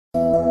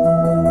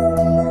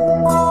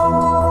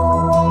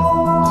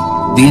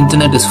The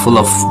internet is full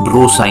of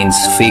bro science,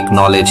 fake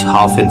knowledge,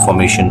 half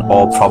information,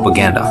 or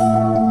propaganda.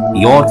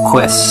 Your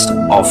quest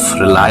of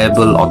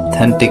reliable,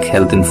 authentic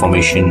health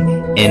information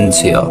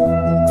ends here.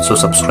 So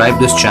subscribe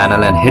this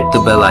channel and hit the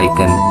bell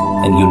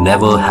icon, and you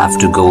never have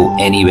to go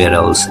anywhere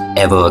else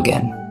ever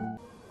again.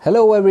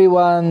 Hello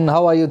everyone,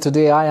 how are you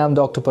today? I am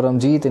Dr.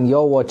 Paramjeet and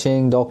you're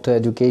watching Dr.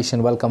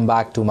 Education. Welcome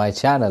back to my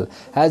channel.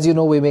 As you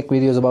know, we make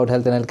videos about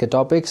health and healthcare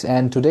topics,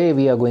 and today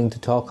we are going to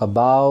talk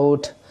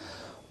about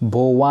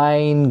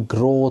bovine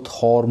growth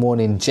hormone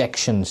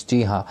injections.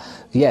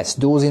 Yes,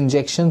 those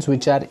injections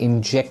which are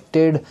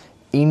injected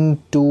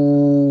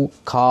into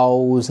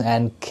cows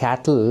and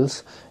cattle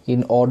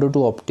in order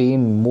to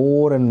obtain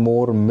more and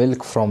more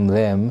milk from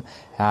them.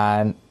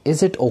 And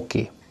is it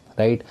okay,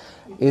 right?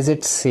 Is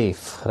it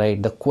safe,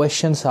 right? The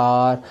questions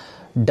are,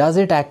 does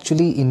it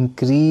actually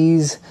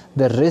increase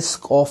the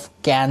risk of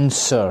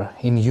cancer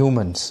in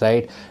humans,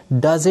 right?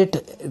 Does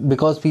it,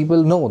 because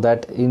people know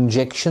that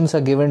injections are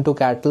given to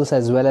cattle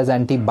as well as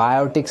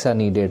antibiotics are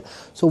needed.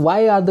 So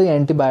why are the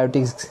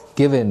antibiotics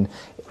given?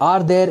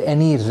 Are there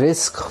any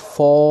risk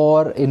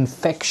for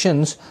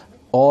infections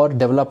or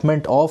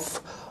development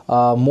of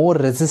more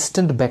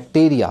resistant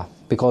bacteria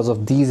because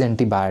of these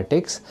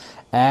antibiotics?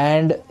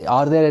 And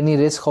are there any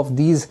risk of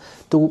these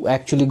to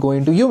actually go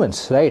into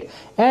humans, right?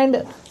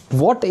 And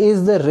what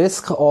is the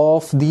risk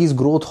of these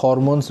growth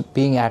hormones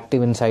being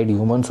active inside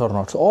humans or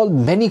not? So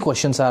many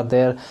questions are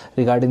there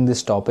regarding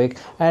this topic,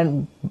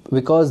 and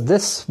because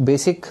this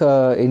basic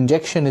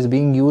injection is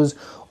being used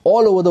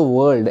all over the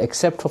world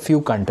except for few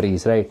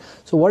countries, right?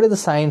 So what is the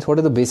science, what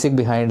is the basic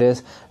behind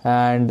this?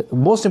 And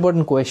most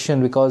important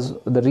question, because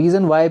the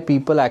reason why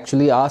people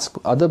actually ask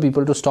other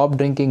people to stop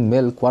drinking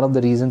milk, one of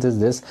the reasons is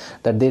this,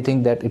 that they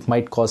think that it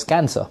might cause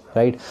cancer,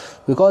 right?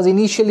 Because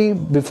initially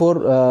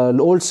before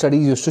old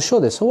studies used to show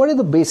this. So what is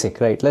the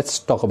basic, right? Let's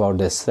talk about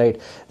this, right?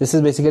 This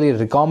is basically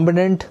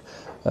recombinant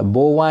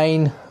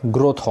bovine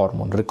growth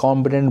hormone,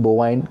 recombinant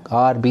bovine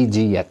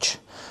RBGH.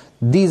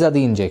 These are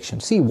the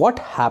injections. See, what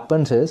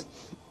happens is,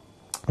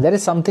 there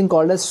is something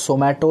called as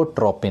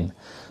somatotropin.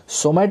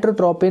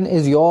 Somatotropin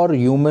is your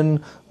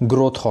human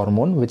growth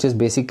hormone, which is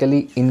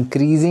basically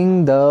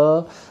increasing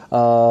the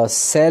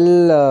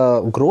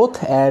cell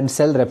growth and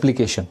cell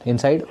replication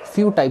inside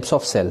few types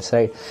of cells,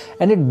 right?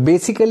 And it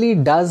basically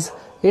does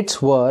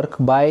its work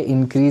by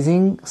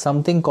increasing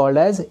something called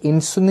as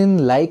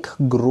insulin-like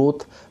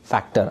growth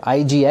factor,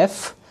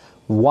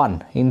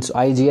 IGF-1,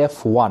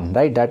 IGF-1,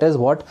 right? That is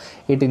what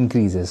it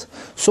increases.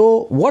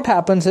 So what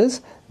happens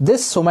is,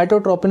 this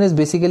somatotropin is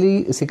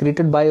basically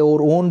secreted by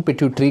your own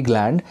pituitary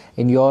gland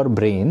in your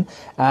brain,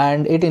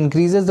 and it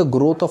increases the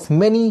growth of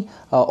many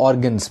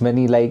organs,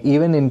 many, like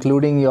even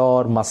including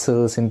your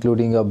muscles,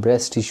 including your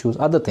breast tissues,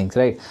 other things,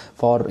 right?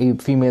 For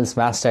females,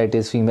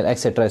 mastitis, female,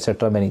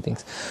 etc., many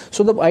things.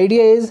 So the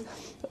idea is,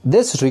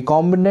 this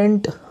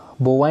recombinant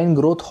bovine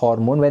growth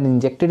hormone, when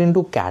injected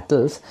into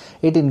cattle,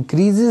 it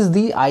increases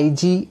the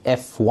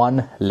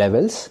IGF-1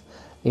 levels,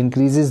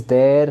 increases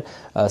their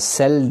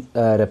cell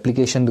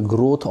replication, the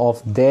growth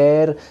of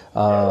their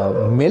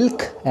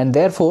milk, and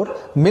therefore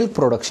milk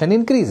production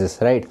increases,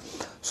 right?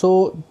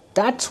 So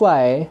that's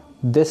why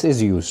this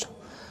is used.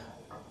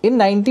 In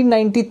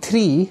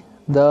 1993,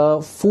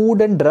 the Food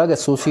and Drug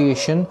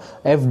Association,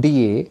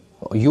 FDA,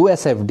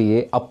 US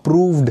FDA,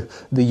 approved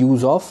the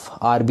use of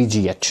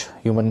RBGH,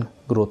 human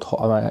growth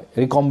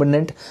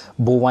recombinant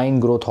bovine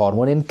growth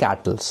hormone in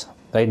cattle,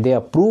 right? They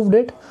approved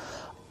it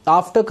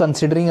after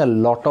considering a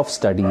lot of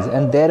studies,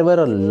 and there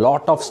were a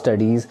lot of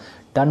studies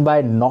done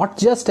by not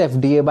just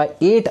FDA, by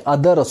 8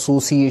 other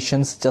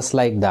associations just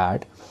like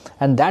that,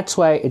 and that's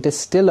why it is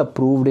still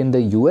approved in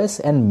the US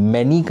and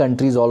many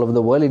countries all over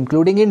the world,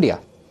 including India,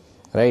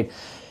 right?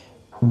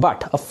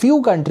 But a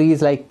few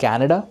countries like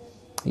Canada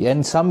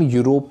and some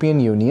European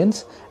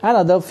unions and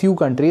other few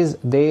countries,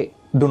 they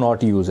do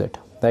not use it,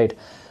 right?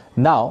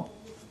 Now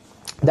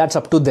that's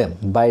up to them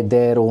by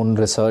their own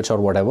research or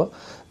whatever.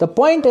 The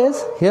point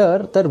is here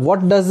that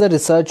what does the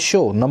research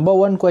show? Number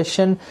one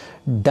question,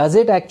 does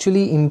it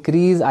actually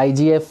increase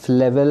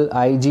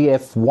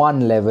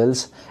IGF-1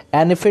 levels?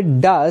 And if it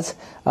does,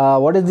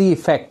 what is the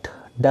effect?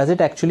 Does it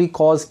actually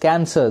cause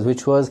cancers,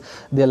 which was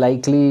the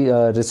likely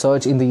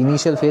research in the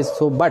initial phase?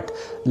 So, but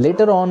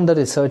later on the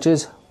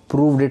researchers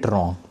proved it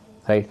wrong,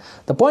 right?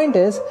 The point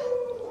is,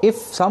 if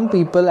some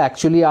people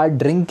actually are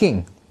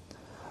drinking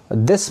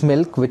this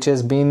milk which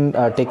has been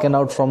taken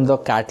out from the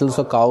cattle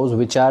or cows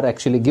which are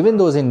actually given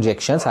those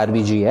injections,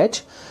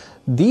 RBGH,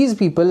 these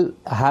people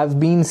have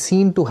been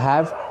seen to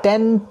have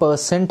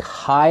 10%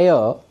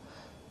 higher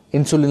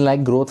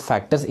insulin-like growth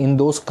factors in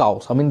those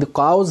cows. I mean, the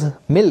cow's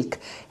milk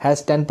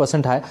has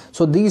 10% higher.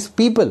 So these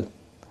people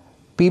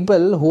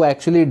who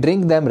actually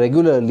drink them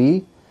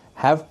regularly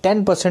have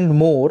 10%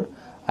 more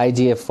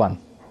IGF-1.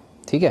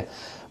 Okay?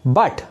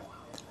 But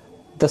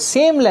the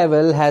same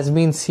level has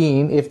been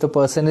seen if the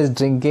person is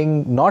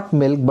drinking not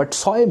milk but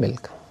soy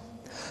milk.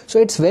 So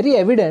it's very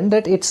evident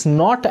that it's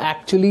not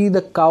actually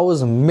the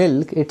cow's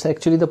milk, it's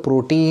actually the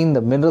protein,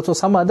 the minerals, or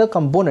some other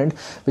component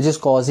which is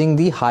causing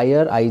the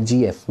higher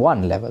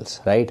IGF-1 levels,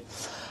 right?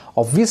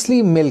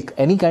 Obviously milk,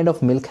 any kind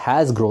of milk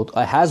has growth,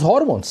 has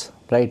hormones,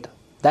 right?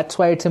 That's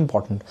why it's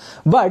important.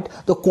 But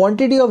the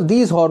quantity of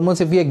these hormones,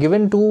 if we are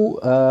given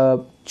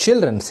to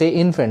children, say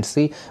infants,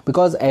 see,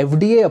 because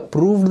FDA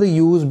approved the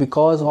use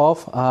because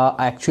of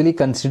actually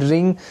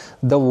considering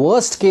the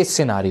worst case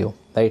scenario,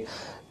 right?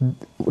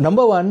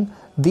 Number one,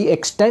 the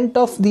extent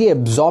of the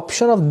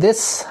absorption of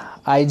this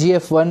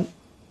IGF-1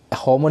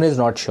 hormone is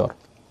not sure.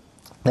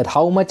 That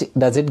how much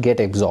does it get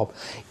absorbed?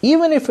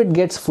 Even if it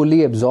gets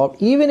fully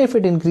absorbed, even if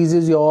it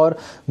increases your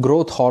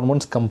growth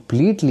hormones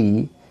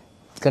completely,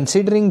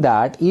 considering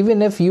that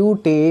even if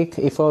you take,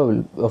 if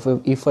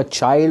a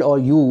child or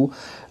you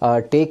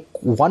take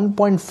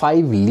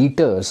 1.5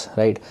 liters,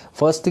 right?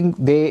 First thing,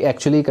 they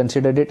actually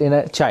considered it in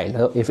a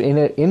child. If in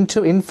an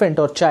infant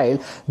or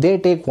child, they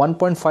take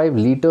 1.5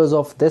 liters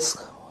of this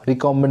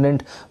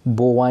recombinant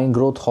bovine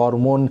growth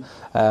hormone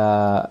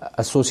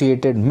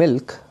associated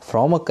milk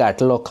from a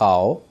cattle or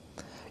cow,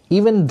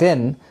 even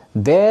then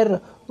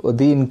the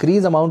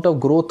increased amount of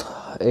growth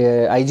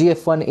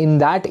IGF-1 in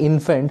that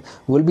infant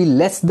will be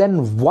less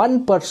than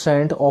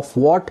 1% of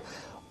what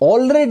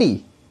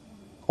already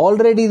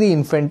the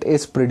infant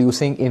is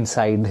producing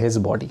inside his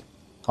body,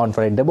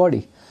 inside the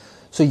body.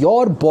 So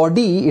your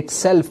body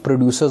itself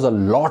produces a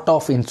lot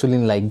of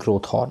insulin like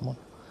growth hormone,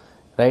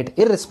 right?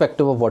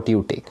 Irrespective of what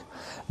you take.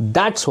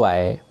 That's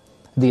why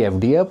the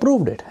FDA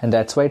approved it, and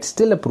that's why it's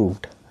still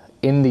approved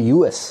in the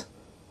US,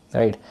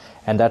 right?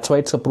 And that's why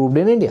it's approved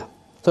in India.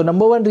 So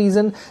number one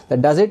reason,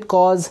 that does it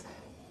cause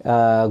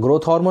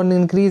growth hormone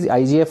increase,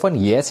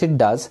 IGF-1? Yes, it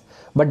does.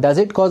 But does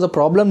it cause a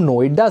problem?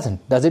 No, it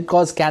doesn't. Does it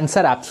cause cancer?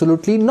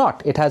 Absolutely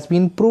not. It has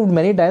been proved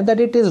many times that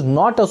it is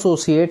not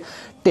associated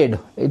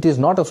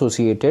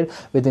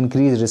with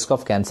increased risk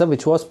of cancer,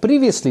 which was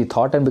previously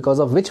thought, and because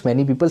of which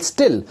many people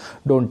still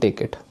don't take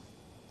it,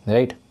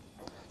 right?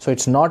 So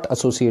it's not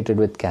associated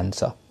with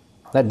cancer.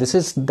 That this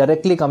is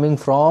directly coming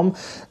from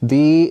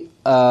the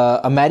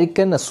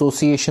American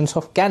Associations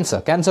of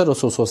Cancer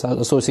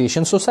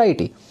Association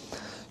Society.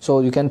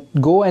 So you can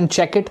go and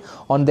check it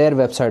on their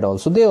website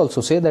also. They also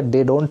say that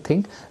they don't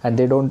think, and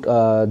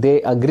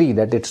they agree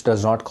that it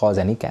does not cause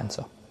any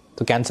cancer.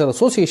 So Cancer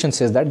Association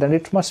says that, then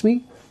it must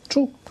be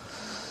true.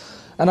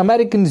 And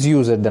Americans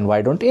use it, then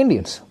why don't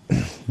Indians?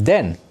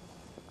 Then,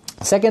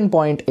 second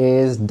point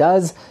is,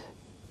 does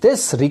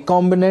this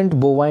recombinant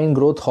bovine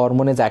growth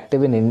hormone is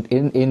active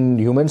in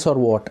humans or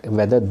what?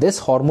 Whether this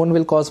hormone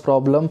will cause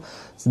problem,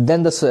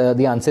 then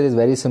the answer is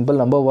very simple.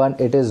 Number one,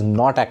 it is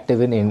not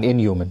active in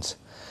humans,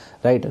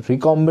 right?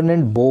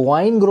 Recombinant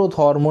bovine growth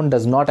hormone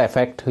does not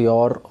affect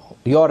your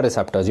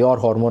receptors, your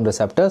hormone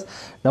receptors.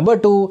 Number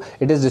two,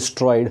 it is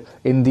destroyed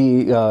in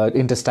the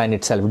intestine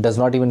itself. It does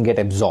not even get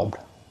absorbed.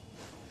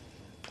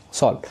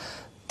 Solved.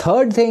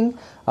 Third thing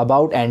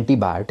about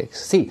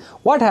antibiotics. See,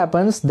 what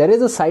happens, there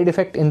is a side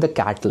effect in the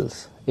cattle.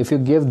 If you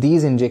give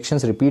these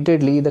injections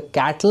repeatedly, the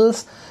cattle,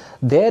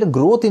 their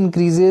growth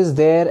increases,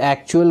 their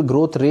actual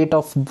growth rate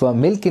of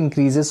milk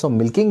increases, so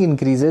milking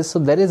increases, so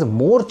there is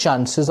more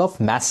chances of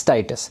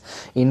mastitis,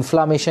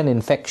 inflammation,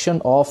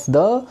 infection of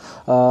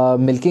the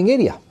milking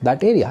area,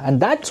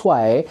 and that's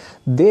why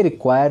they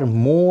require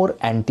more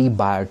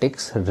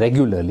antibiotics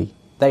regularly,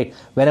 right?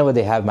 Whenever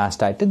they have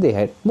mastitis, they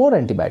have more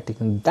antibiotics,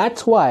 and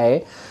that's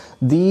why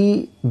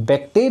the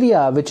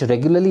bacteria which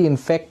regularly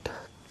infect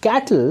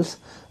cattle,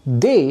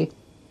 they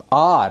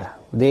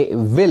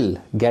will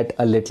get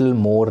a little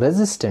more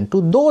resistant to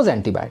those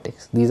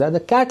antibiotics. These are the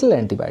cattle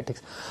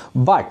antibiotics.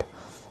 But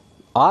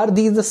are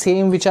these the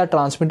same which are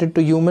transmitted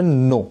to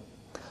human? No.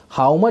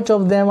 How much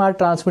of them are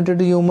transmitted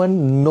to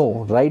human?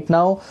 No. Right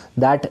now,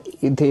 that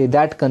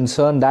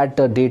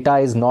data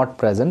is not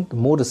present.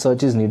 More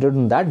research is needed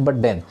on that.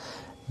 But then,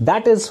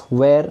 that is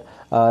where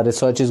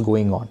research is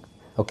going on.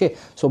 Okay.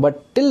 So,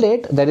 but till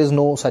date, there is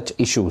no such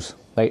issues.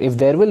 Right? If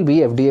there will be,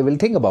 FDA will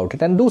think about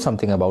it and do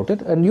something about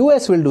it, and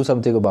US will do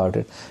something about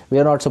it. We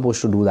are not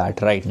supposed to do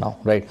that right now,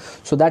 right?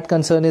 So that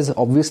concern is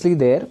obviously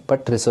there,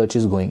 but research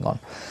is going on.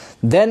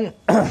 Then,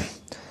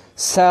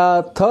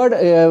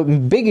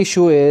 third big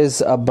issue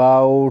is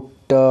about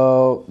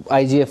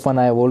IGF-1.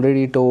 I have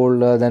already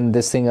told. Then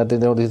this thing,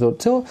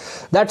 so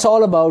that's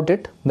all about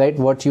it, right?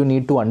 What you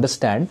need to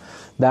understand,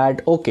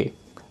 that okay,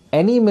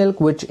 any milk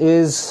which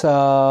is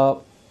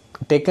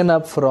taken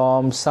up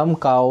from some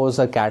cows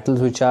or cattle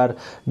which are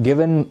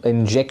given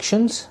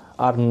injections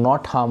are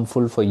not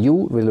harmful for you,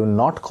 will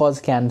not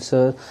cause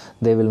cancer,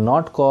 they will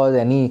not cause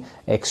any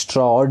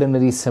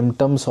extraordinary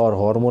symptoms or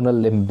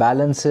hormonal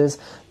imbalances.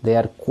 They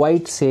are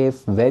quite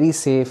safe, very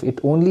safe. It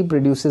only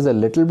produces a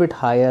little bit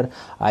higher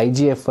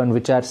IGF-1,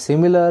 which are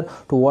similar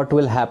to what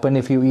will happen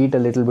if you eat a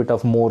little bit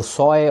of more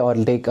soy or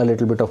take a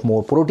little bit of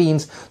more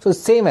proteins. So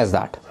same as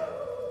that,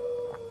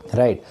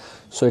 right?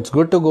 So it's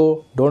good to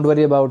go. Don't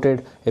worry about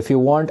it. If you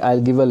want, I'll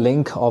give a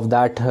link of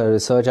that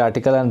research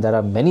article, and there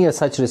are many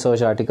such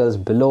research articles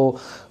below.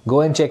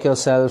 Go and check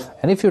yourself.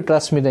 And if you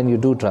trust me, then you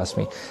do trust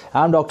me.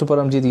 I'm Dr.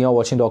 Paramjit, and you're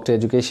watching Doctor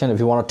Education. If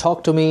you want to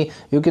talk to me,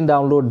 you can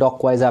download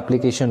DocWise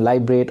application,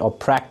 Liberate or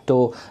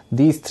Practo.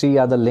 These three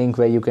are the link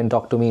where you can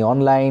talk to me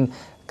online.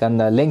 And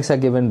the links are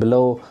given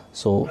below.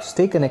 So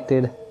stay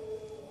connected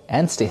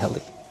and stay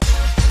healthy.